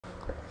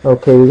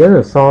Okay, we're going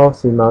to solve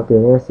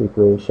simultaneous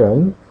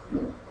equation,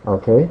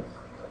 okay,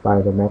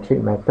 by the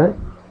metric method.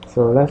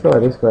 So let's look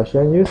at this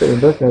question. Use the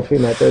inverse metric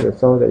method to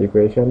solve the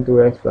equation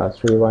 2x plus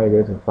 3y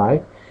equals to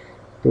 5,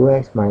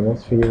 2x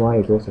minus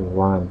 3y equals to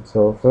 1.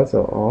 So first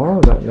of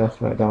all,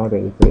 let's write down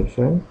the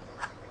equation.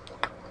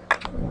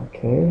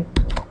 Okay,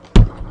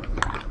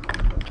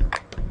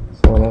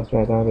 so let's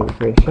write down the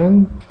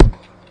equation.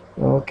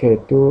 Okay,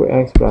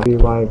 2x plus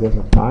 3y equals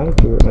to 5,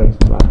 2x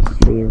plus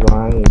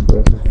 3y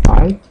equals to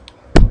 5,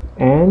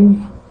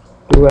 and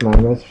 2x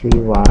minus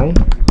 3y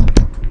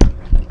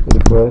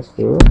equals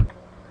to,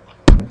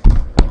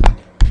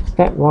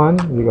 step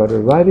 1, we got to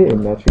write it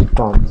in metric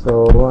form.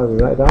 So what we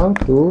write down?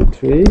 2,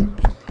 3,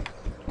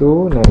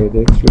 2,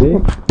 negative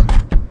 3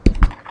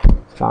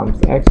 times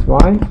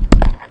xy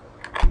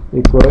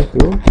equals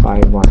to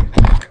 5, 1.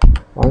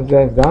 Once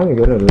that's done,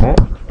 we're going to let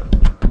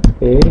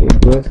a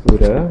equals to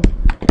the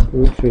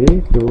 2, 3,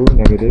 2,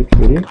 negative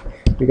 3.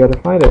 We got to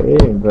find the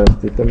a inverse.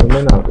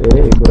 Determinant of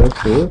a equals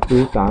to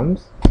 2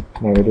 times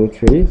negative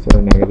 3, so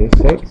negative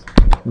 6,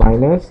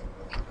 minus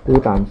 2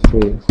 times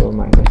 3, so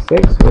minus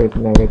 6, so it's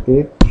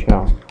negative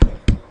 12.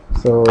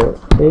 So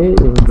a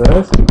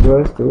inverse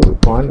equals to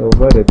 1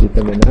 over the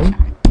determinant.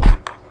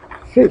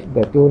 Flip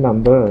the two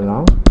number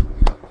around.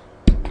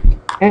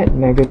 Add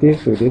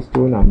negative to this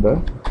two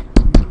number.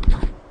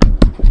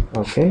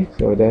 Okay,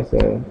 so that's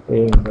a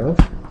inverse.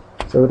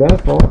 So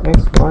therefore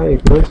xy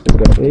equals to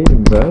the a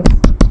inverse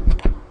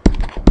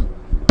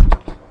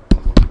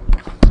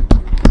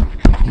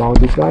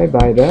multiplied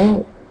by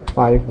the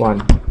 5,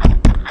 1.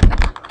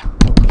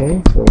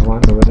 Okay, so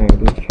 1 over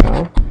negative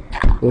 12.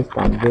 This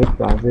times this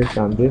plus this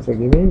times this will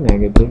give me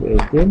negative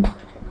 18.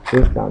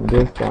 This times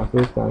this plus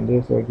this times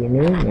this will give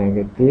me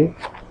negative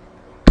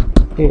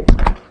 8.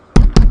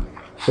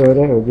 So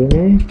that will give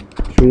me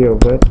 3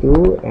 over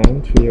 2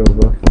 and 3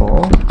 over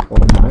 4 for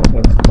my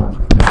x1.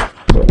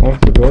 So x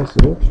equals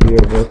to 3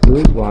 over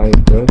 2, y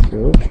equals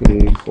to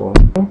 3, 4.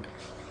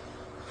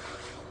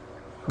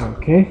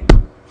 Okay,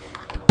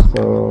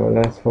 so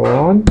let's go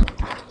on.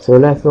 So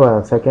let's look at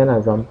our second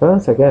example.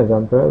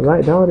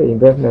 Write down the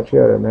inverse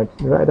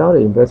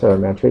of the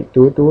metric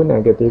 2, 2,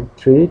 negative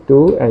 3,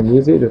 2, and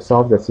use it to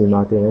solve the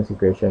simultaneous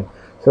equation.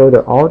 So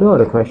the order of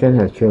the question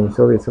has changed.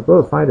 So we're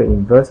supposed to find the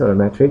inverse of the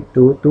metric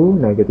 2, 2,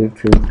 negative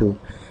 3, 2.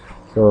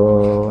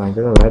 So I'm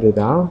going to write it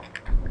down.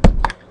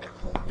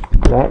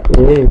 Let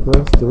a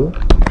equals to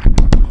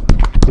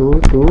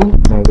 2, 2,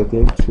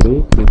 negative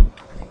 3, 3.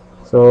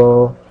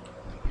 So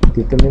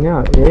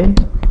determinant of a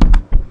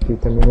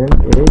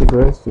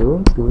equals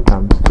to 2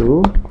 times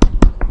 2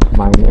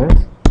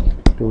 minus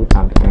 2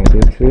 times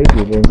negative 3,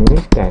 giving me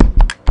 10.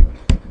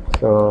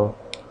 So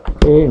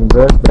a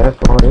inverse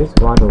therefore is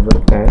 1 over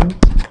 10.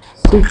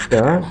 Switch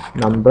the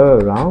number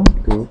around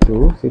to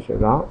 2, switch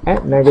around,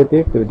 add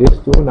negative to these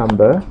two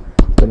numbers,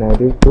 so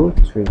negative 2,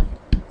 3.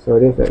 So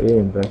this is the a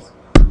inverse.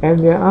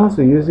 And we are asked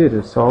to use it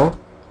to solve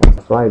x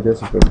plus y equals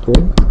to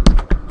 15.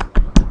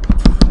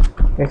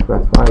 X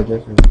plus y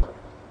equals to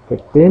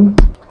 15.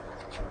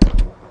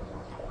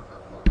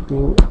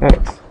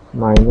 2x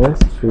minus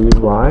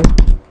 3y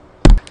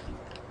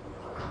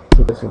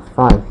equals to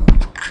 5.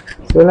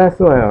 So let's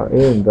look at our a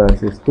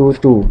inverse is 2,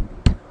 2.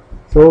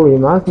 So we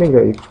must make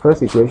the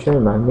first equation,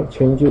 we must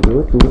change it to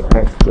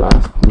 2x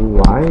plus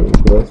 2y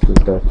equals to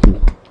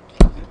 30.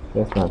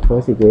 That's my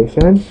first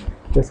equation.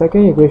 The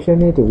second equation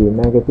need to be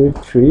negative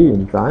 3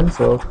 in front,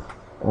 so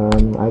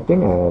I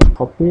think I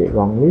copied it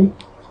wrongly.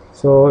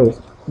 So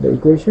the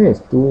equation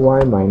is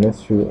 2y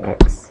minus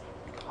 3x.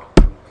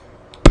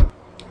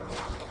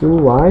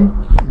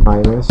 2y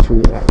minus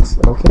 3x.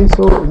 Okay,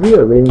 so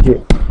rearrange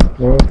it.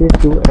 Negative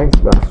 2x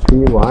plus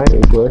 3y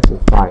equals to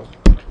 5.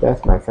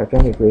 That's my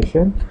second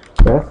equation.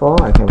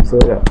 Therefore, I can say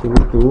that 2,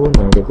 2,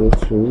 negative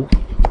 3,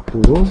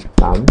 2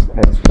 times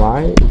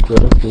xy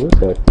equals to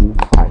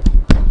 35.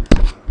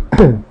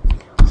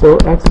 So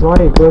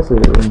xy equals to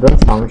the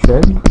inverse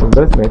function,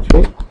 inverse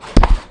metric,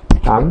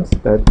 times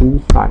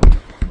 35.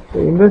 The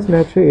inverse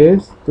metric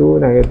is 2,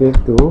 negative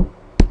 2,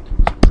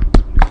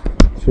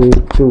 3,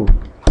 2.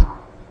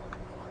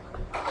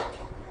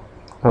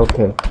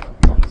 Okay,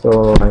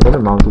 so I'm going to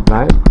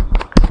multiply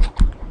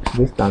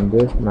this times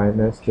this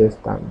minus this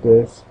times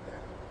this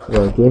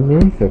will give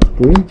me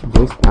 50.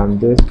 This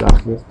times this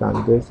plus this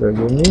times this will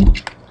give me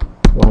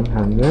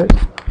 100.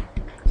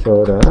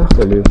 So the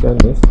solution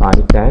is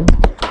 510.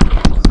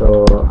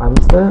 So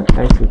answer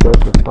x equals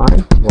to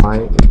 5,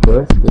 y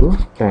equals to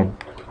 10.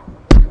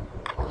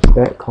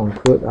 That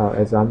concludes our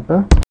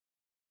example.